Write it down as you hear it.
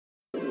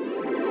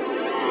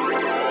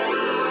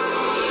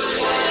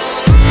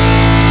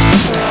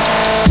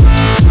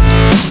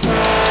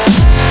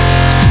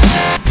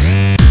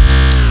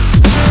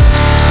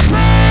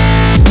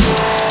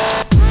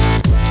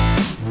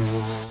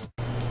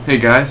Hey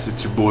guys,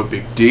 it's your boy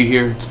Big D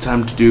here. It's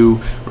time to do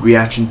a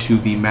reaction to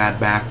the Mad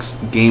Max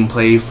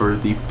gameplay for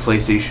the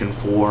PlayStation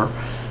 4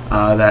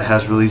 that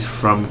has released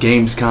from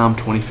Gamescom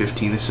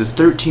 2015. This is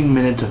 13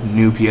 minutes of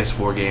new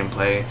PS4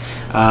 gameplay.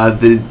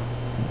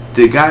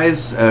 The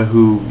guys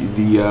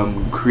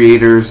the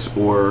creators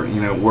or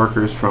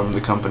workers from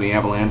the company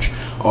Avalanche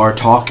are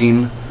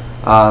talking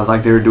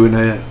like they're doing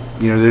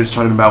they're just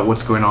talking about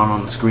what's going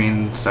on the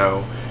screen.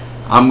 So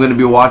I'm going to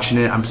be watching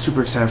it. I'm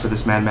super excited for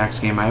this Mad Max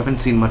game. I haven't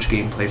seen much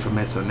gameplay from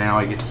it, so now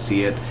I get to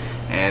see it.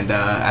 And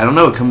I don't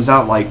know, it comes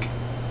out like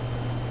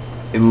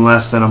in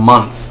less than a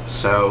month,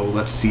 so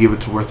let's see if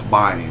it's worth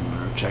buying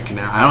or checking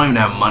out. I don't even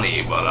have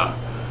money, but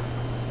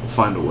we'll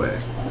find a way.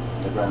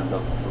 The ground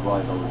up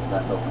survival,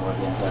 that's open world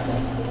games like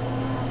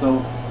that. So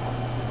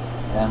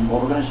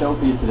what we're going to show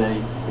for you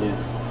today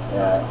is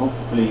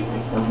hopefully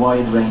a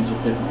wide range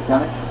of different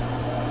mechanics.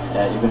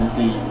 You're going to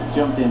see, we've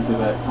jumped into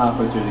about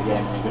halfway through the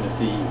game, and you're going to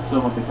see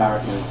some of the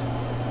characters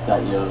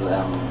that you'll,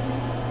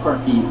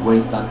 quirky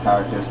wasteland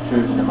characters,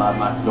 true to the Mad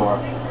Max lore.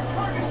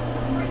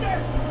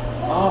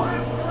 Oh,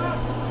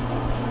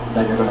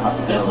 that you're going to have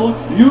to deal with. It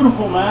looks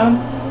beautiful, man.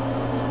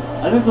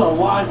 And this is a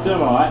live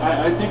demo.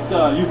 I think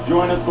you've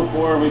joined us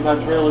before, we've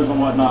had trailers and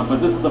whatnot,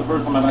 but this is the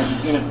first time I've actually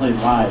seen it played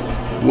live.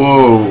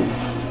 Whoa.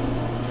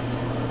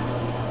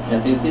 Yeah,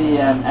 so you see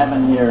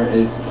Evan here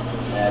is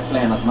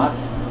playing as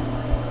Max.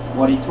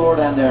 What he tore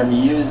down there, he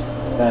used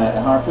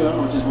a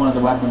harpoon, which is one of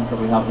the weapons that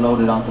we have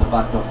loaded onto the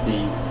back of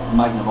the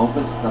Magnum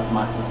Opus. That's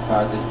Max's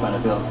car that he's trying to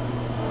build.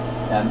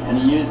 And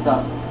he used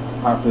that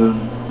harpoon,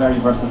 very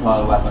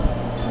versatile weapon,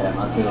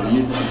 until he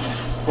used it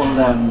to pull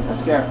down a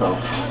scarecrow.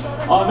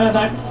 Oh man,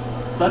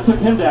 that took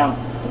him down.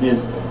 It did.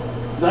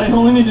 You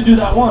only need to do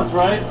that once,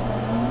 right?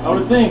 I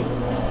would think.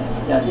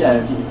 Yeah,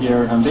 if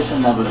your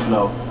ambition level is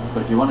low.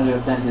 But if you want to do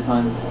it plenty of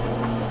times,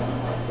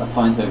 that's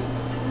fine too.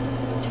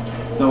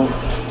 So,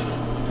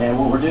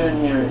 what we're doing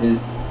here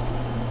is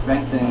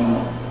strengthening,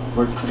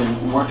 we're sort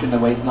of working the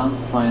wasteland,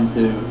 trying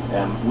to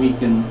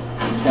weaken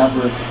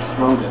Scabrous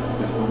Scrotus,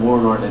 who's the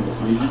warlord in this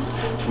region,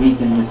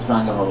 weaken his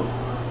stranglehold.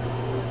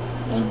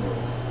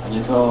 And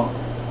you saw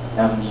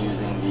Evan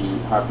using the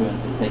harpoon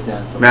to take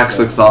down some Max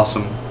looks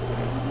awesome.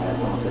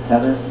 some of the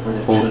tethers for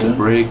this Hold the balloon.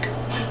 brake.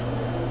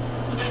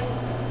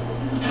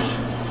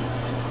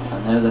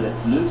 And now that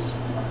it's loose,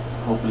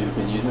 hopefully we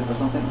can use it for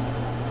something.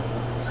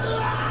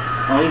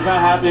 Oh, he's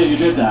not happy that you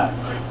did that.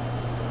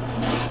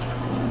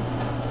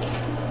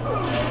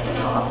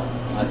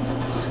 Nice.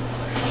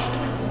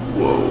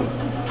 Whoa.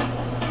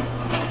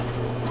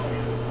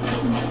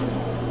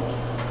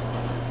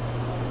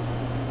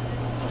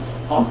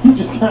 Oh, he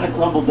just kind of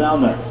crumbled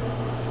down there.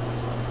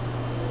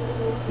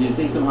 So you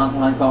see some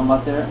hand-to-hand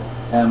combat there.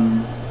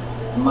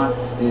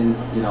 Max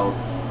is,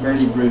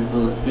 fairly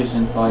brutal,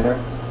 efficient fighter.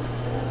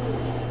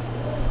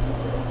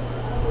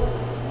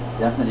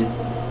 Definitely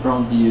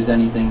prone to use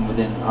anything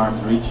within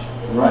arm's reach.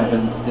 Right.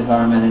 Weapons,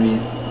 disarm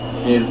enemies,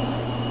 shields.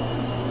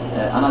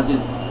 And as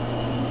you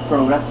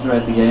progress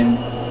throughout the game,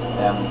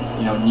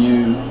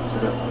 new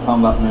sort of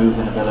combat moves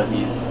and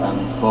abilities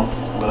and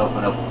buffs will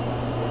open up.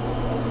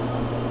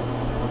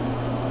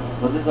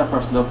 So this is our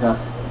first look at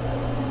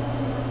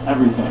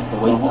Everything. The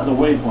wasteland. The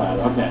wasteland,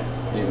 Yeah. okay.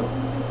 There you go.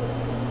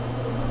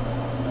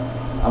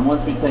 And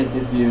once we take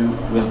this view,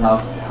 we'll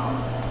have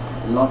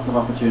lots of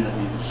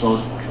opportunities of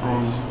both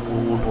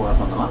for us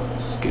on the map.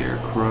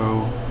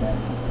 Scarecrow.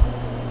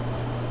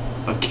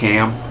 A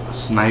camp. A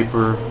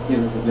sniper. This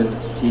gives us a bit of a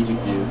strategic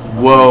view.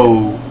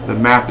 Whoa. The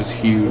map is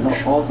huge.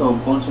 There's also a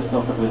bunch of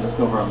stuff that we'll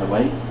discover on the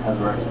way as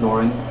we're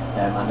exploring,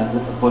 and there's a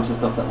bunch of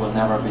stuff that will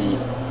never be,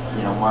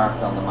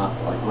 marked on the map,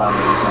 like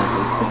random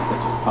encounters, things that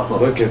just pop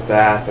up. Look at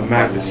that. The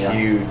map is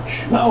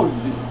huge. No,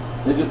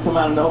 they just come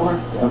out of nowhere?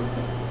 Yep.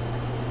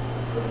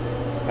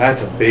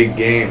 That's a big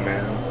game,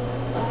 man.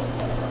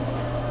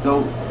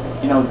 So,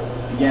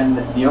 again,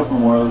 the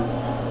open world,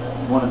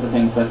 one of the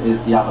things that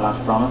is the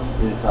Avalanche promise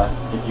is that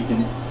if you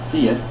can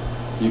see it,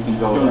 you can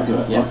go there.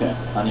 To it. Yeah. Okay.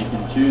 And you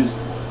can choose,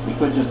 we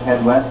could just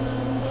head west,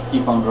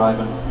 keep on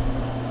driving,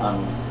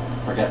 and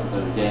forget that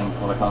there's a game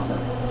full of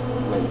content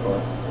waiting for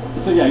us.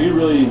 So yeah, you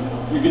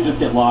could just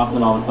get lost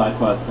in all the side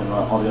quests and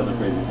all the other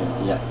crazy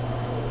things. Yeah.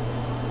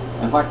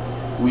 In fact,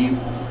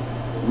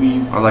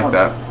 I like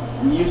that.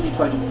 We usually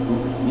try to,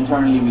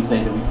 internally we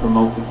say that we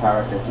promote the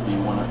character to be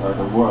or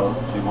the world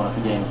to be one of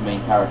the game's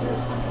main characters.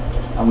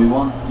 And we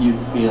want you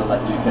to feel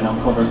that you can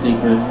uncover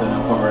secrets and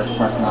uncover its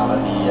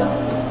personality.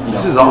 And,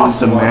 This is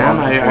awesome, man.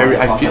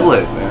 I feel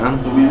it, man.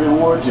 So we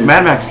reward This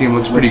Mad Max game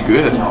looks pretty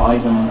good.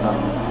 Items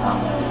and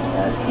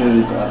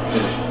clues as to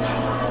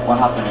what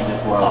happened in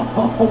this world.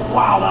 Oh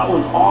wow, that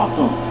was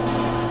awesome!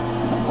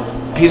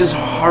 He just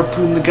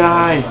harpooned the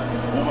guy.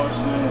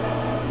 Almost there.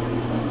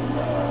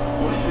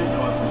 What do you think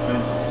those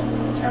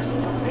defenses?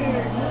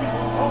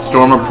 Just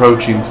Storm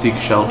approaching. Seek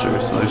shelter.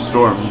 So there's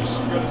storms. We've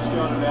got to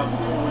scout it out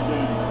before we get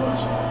any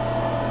closer.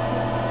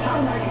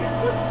 Sound right here.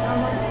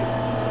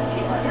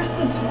 Keep our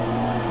distance.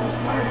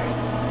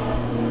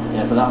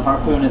 Yeah, so that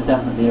harpoon is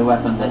definitely a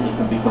weapon that you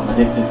can become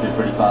addicted to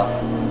pretty fast.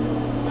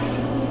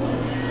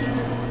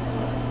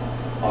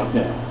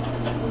 Okay.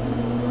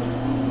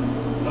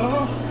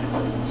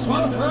 Oh,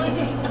 smoke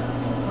rises.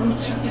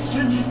 Roots have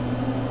descended.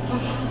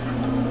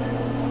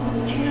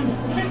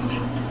 Cam,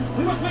 listen.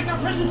 We must make our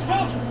presence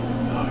felt.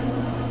 No.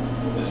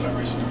 There's no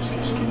reason to risk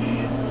your skin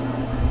here.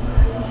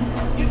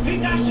 You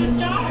think I should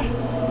die?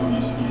 We'll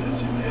use the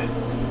units in there.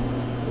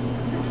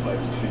 Your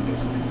favorite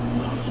fingers will be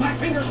enough. My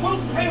fingers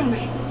won't fail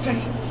me. Say,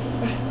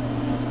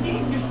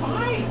 these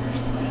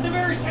defiers, the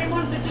very same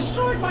ones that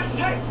destroyed my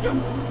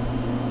sanctum.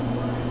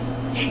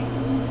 See,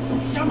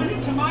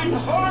 summoning to mind the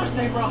horrors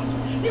they brought.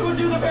 They will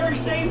do the very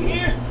same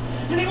here,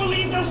 and they will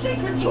leave no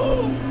sacred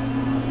tools.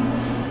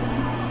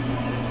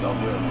 They'll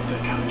learn what they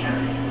can't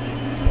carry.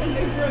 And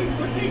they break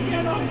what they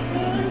cannot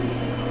burn.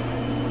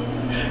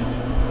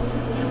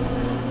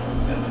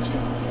 Now let's go.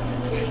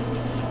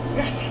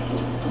 Yes.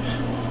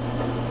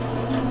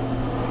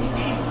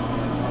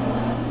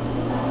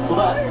 So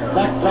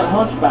that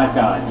hunchback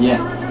guy. Yeah.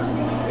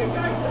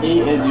 He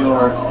is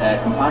your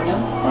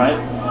companion. Right.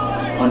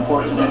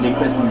 Unfortunately,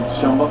 christened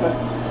Schumbucker.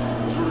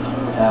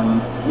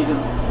 He's a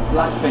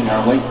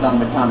Blackfinger wasteland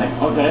mechanic.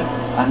 Okay.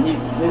 And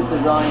his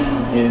design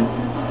is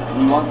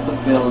he wants to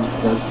build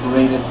the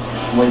greatest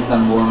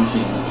wasteland war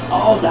machine.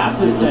 Oh, that's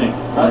his thing.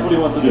 That's what he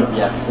wants to do.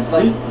 Yeah, it's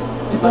like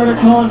He started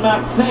calling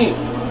Max Saint.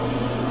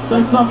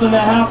 There's something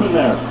that happened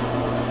there.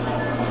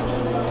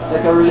 it's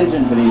like a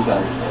religion for these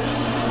guys.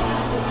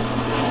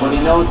 But he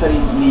knows that he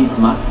needs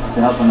Max to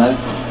help him out.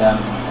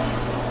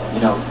 You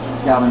know,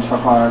 scavenge for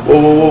parts,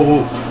 Whoa, whoa,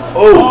 whoa, whoa.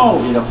 Oh!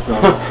 beat up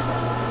scrolls.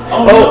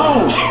 Oh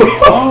no!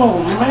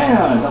 Oh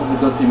man! That was a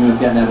gutsy move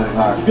getting out of the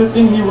car. It's a good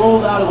thing he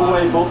rolled out of the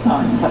way both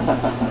times.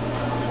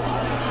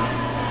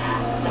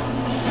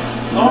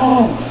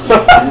 Oh!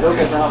 Is it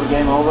okay to have a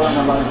game over on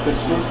a live Twitch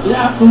stream?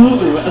 Yeah,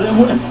 absolutely.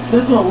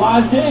 This is a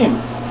live game.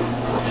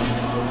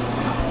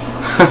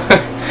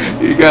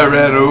 You got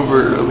ran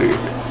over earlier.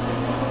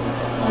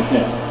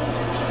 Okay.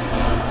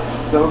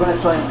 So we're going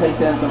to try and take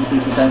down some of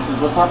these defences.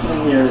 What's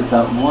happening here is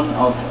that one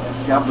of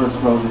Scabrous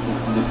Scrotus'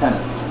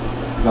 lieutenants,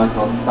 a guy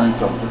called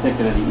Stanko,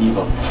 particularly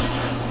evil,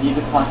 he's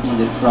attacking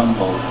this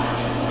stronghold.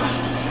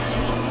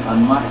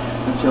 And Max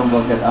and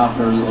Schumbucket,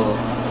 after a little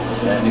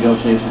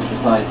negotiation,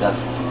 decide that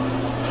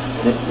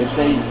if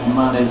they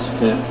manage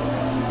to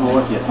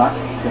thwart the attack,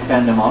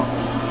 defend him off,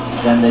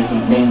 then they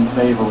can gain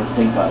favour with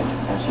Pink Eye,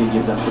 and she'll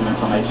give them some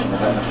information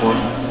about an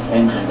important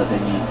engine that they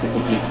need to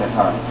complete their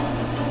car.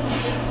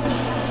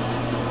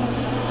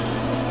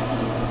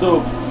 So,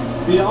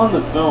 beyond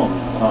the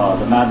films,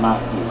 the Mad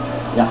Maxes,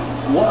 Yeah.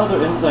 what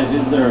other insight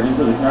is there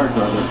into the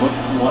character? Are there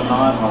books and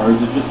whatnot, or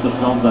is it just the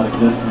films that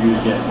exist for you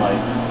to get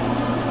like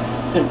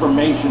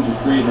information to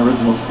create an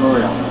original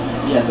story on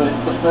this? Yeah, so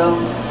it's the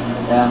films,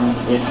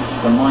 it's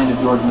the mind of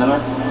George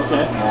Miller.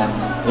 Okay.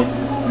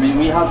 I mean,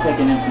 we have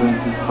taken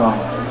influences from,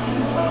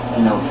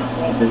 you know,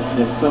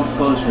 the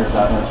subculture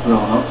that has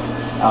grown up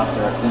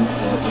since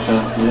the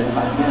film.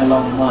 It's been a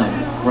long time.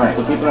 Right.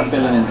 So people are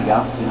filling in the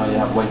gaps. You know, you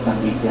have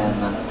Wasteland Weekend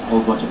and a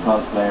whole bunch of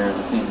cosplayers.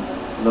 I've seen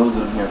loads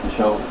of them here at the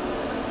show.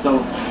 So,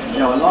 you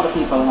know, a lot of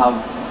people have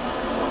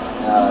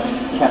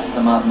kept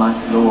the Mad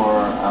Max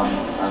lore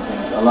and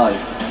things alive.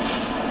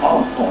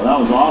 Oh, that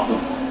was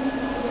awesome.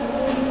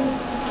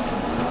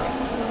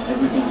 If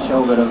we can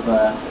show a bit of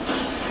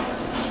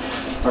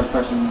first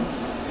person.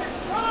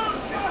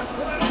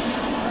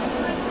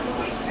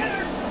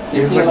 So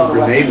you It's see like a lot a of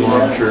grenade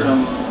weapons here launcher.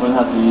 which we'll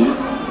have to use.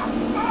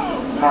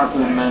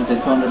 Harpoon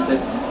mounted thunder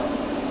sticks.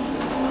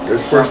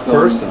 There's first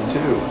person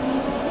too.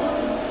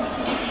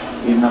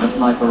 We even have a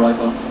sniper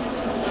rifle.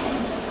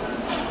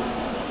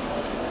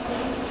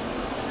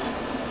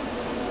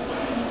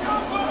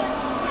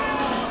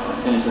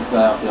 Let's finish this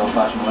guy off the old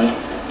fashioned way.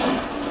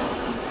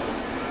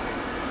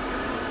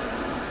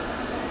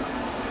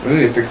 We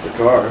need to fix the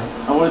car.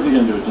 And what is he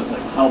gonna do? Just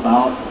like help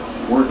out,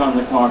 work on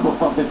the car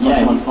while it's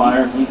on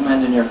fire? He's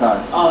mending your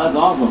car. Oh, that's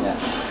awesome. Yeah.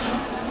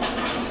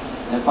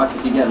 In fact,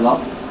 if you get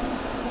lost,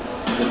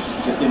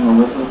 just give him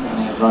a whistle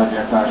and he'll drive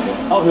your car to you.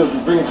 Oh, he'll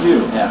just bring it to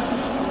you. Yeah.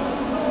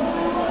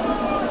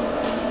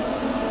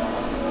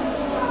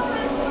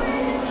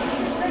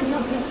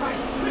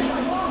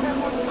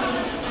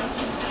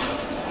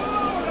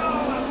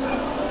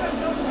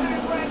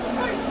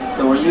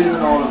 So we're using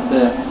all of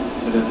the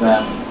sort of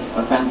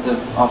offensive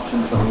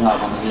options that we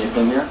have on the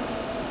vehicle here.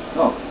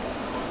 Oh,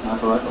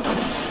 sniper rifle.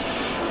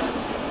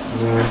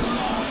 Nice.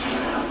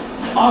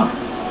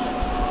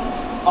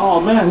 Oh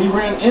man, he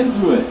ran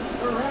into it.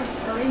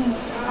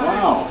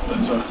 Wow.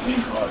 Let's hope Pink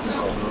Eye can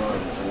hold her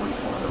own until we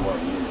find a way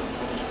in.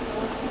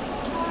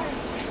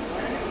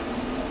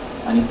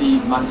 And you see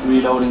Max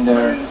reloading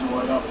their There's a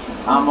way up through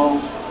the ammo,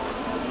 woods.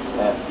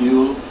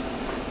 fuel,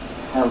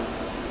 health,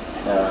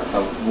 so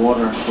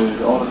water and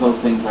food, all of those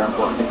things are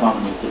important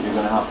economies that you're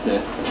going to have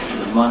to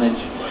sort of manage.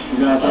 You're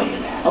gonna have to.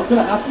 I was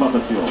gonna ask about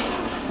the fuel.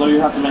 So you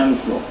have to manage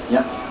fuel.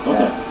 Yeah.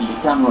 Okay. So you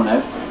can run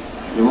out.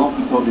 You won't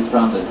be totally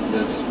stranded.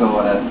 You'll just go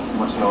at a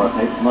much slower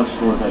pace. Much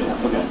slower pace.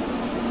 Okay.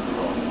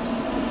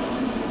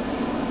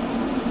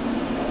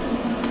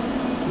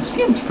 This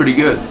game's pretty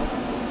good.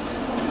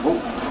 Oh.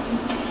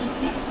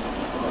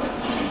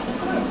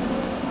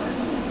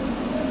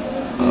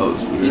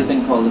 Oh, you see a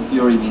thing called the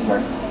Fury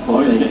meter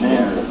pulsating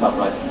there at the top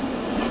right.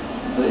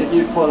 So if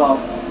you pull off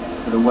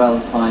sort of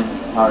well-timed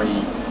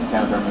parry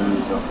counter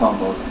moves or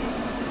combos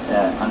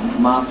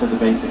and master the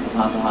basics of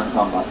hand-to-hand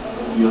combat,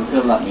 you'll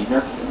fill that meter,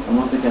 and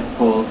once it gets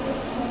full,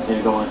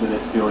 you'll go into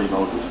this Fury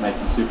mode, which makes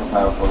him super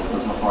powerful,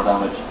 does much more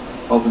damage,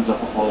 opens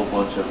up a whole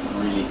bunch of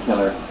really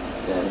killer,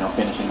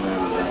 finishing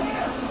moves.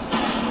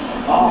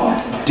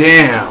 Oh,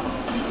 damn!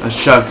 A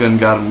shotgun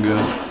got him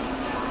good.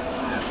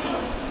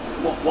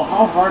 Well,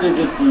 how hard is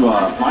it to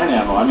find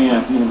ammo? I mean,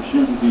 I see him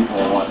shooting people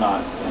and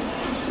whatnot.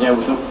 Yeah,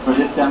 so for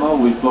this demo,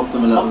 we've buffed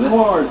them a little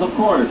bit. Of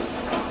course.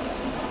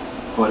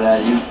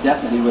 But you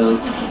definitely will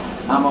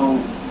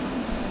ammo,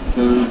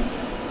 food,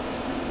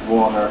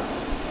 water,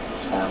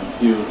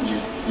 fuel.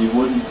 You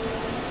wouldn't,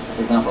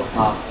 for example,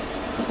 pass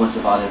a bunch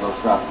of valuable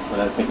scrap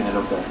without picking it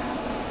up there.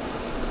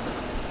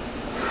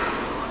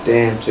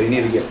 Damn, so you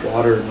need to get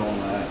water and all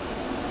that.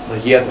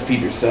 Like, you have to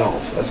feed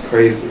yourself. That's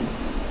crazy.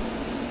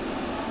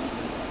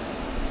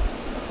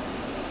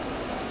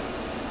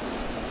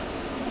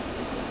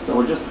 So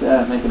we're just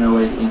making our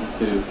way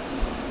into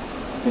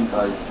Pink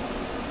Eye's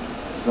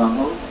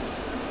stronghold.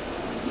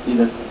 You see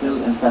that's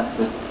still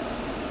infested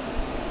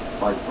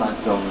by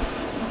Slant Gunn's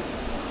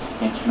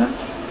henchmen.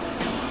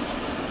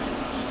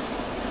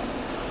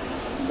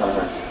 It's gotta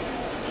hurt.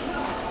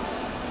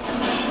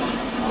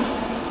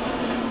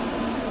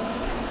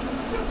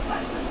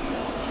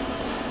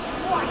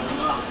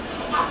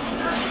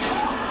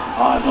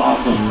 Oh, that's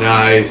awesome.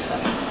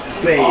 Nice.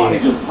 Oh, he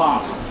just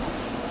popped.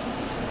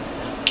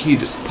 He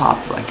just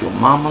popped like your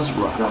mama's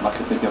rock. Going back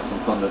to pick up some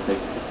thunder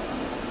sticks.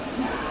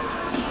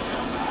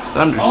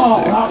 Thunder Oh,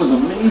 sticks. that was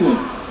amazing.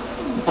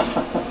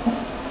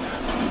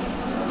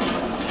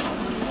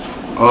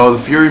 Oh, the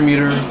Fury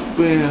meter.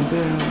 Bam,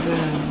 bam,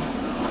 bam.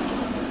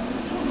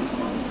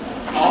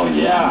 Oh,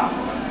 yeah.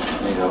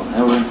 There you go.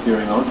 Now we're in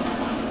Fury mode.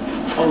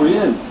 Oh, he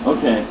is.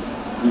 Okay.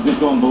 He's just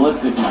going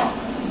ballistic now.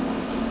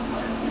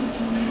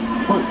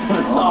 What's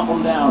gonna stop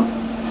him down?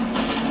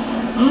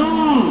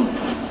 Mmm.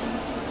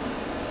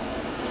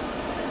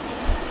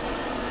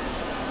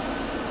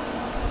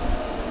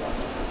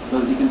 So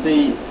as you can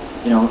see,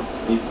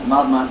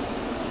 Mad Max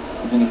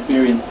is an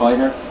experienced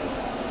fighter.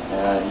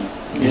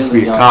 He's Used to skilled be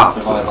in a the art cop,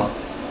 of survival,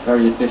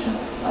 very efficient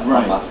at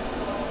Right. combat.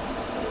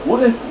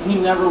 What if he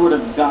never would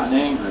have gotten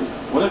angry?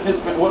 What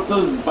if what if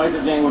those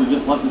biker gang would have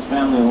just left his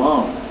family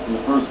alone in the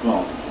first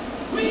film?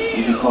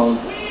 He'd be called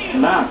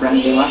Max.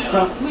 Friendly Max.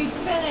 We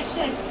finish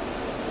it.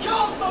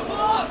 Call the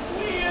block,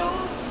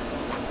 Wheels.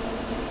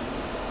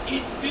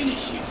 It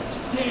finishes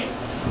today.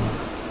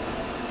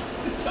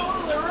 The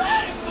total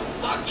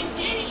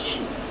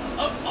eradication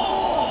of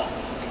all.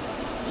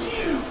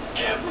 You,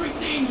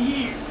 everything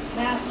here.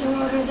 Master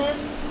order this?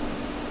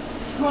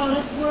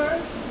 Scrotus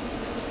word?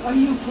 Are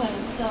you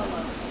playing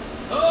solo?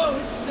 Oh,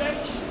 it's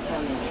sanctioned.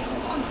 Come in.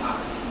 On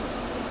high.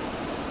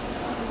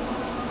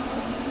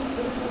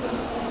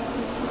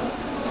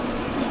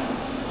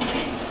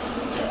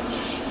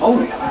 Oh,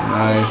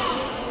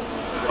 Nice.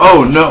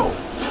 Oh, no.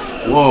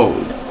 Whoa.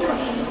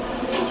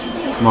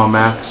 Come on,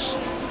 Max.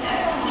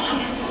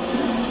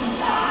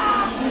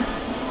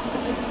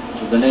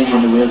 so the lady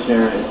in the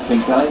wheelchair is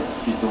Pink Eye.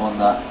 She's the one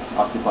that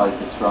occupies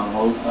the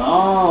stronghold.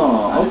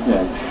 Oh, And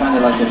okay. It's kind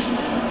of like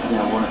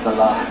one of the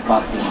last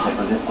bastions of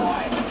resistance.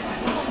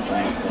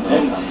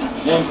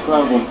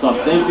 Incredible stuff.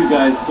 Thank you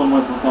guys so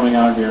much for coming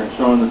out here and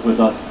showing this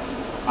with us.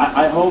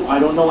 I hope, I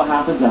don't know what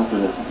happens after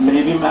this.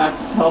 Maybe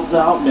Max helps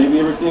out, maybe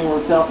everything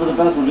works out for the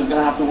best. We're just going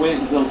to have to wait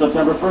until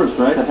September 1st,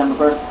 right? September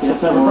 1st.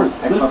 September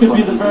 1st. This could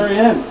be the very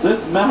end.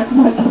 Max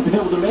might not be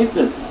able to make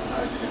this.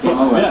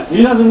 Oh, well. Yeah,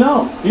 he doesn't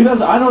know.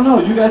 I don't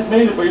know. You guys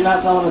made it, but you're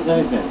not telling us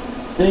anything.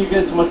 Thank you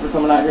guys so much for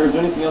coming out here. Is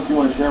there anything else you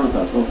want to share with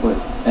us real quick?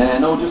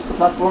 No, just the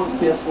platforms,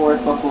 PS4,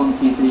 Xbox One,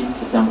 PC,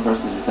 September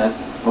 1st, as you said.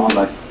 Hope you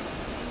like.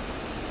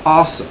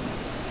 Awesome.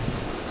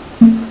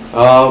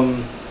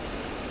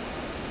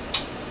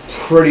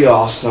 Pretty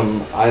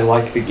awesome. I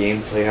like the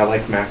gameplay. I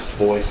like Max's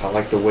voice. I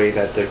like the way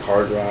that the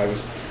car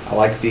drives. I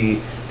like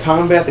the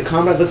combat. The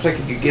combat looks like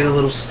it could get a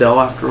little stale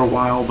after a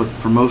while, but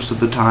for most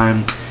of the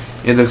time,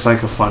 it looks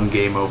like a fun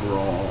game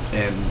overall.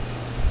 And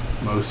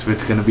most of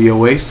it's going to be a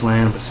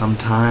wasteland, but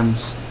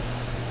sometimes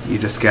you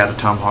just gotta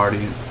Tom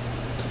Hardy.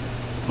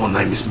 My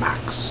name is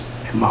Max,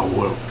 and my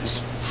world is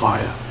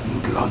fire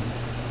and blood.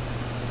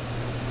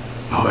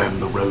 I am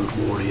the road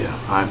warrior.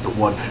 I am the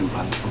one who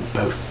runs from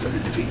both the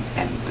living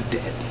and the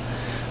dead.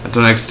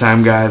 Until next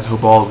time, guys,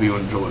 hope all of you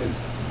enjoyed.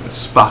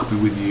 Spock be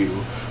with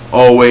you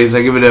always.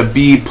 I give it a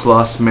B+,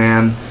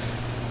 man.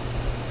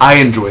 I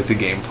enjoyed the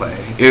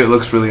gameplay. It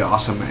looks really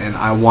awesome, and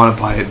I want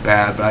to buy it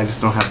bad, but I just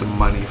don't have the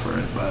money for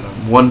it. But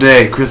one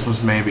day,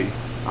 Christmas maybe,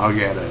 I'll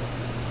get it.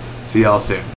 See y'all soon.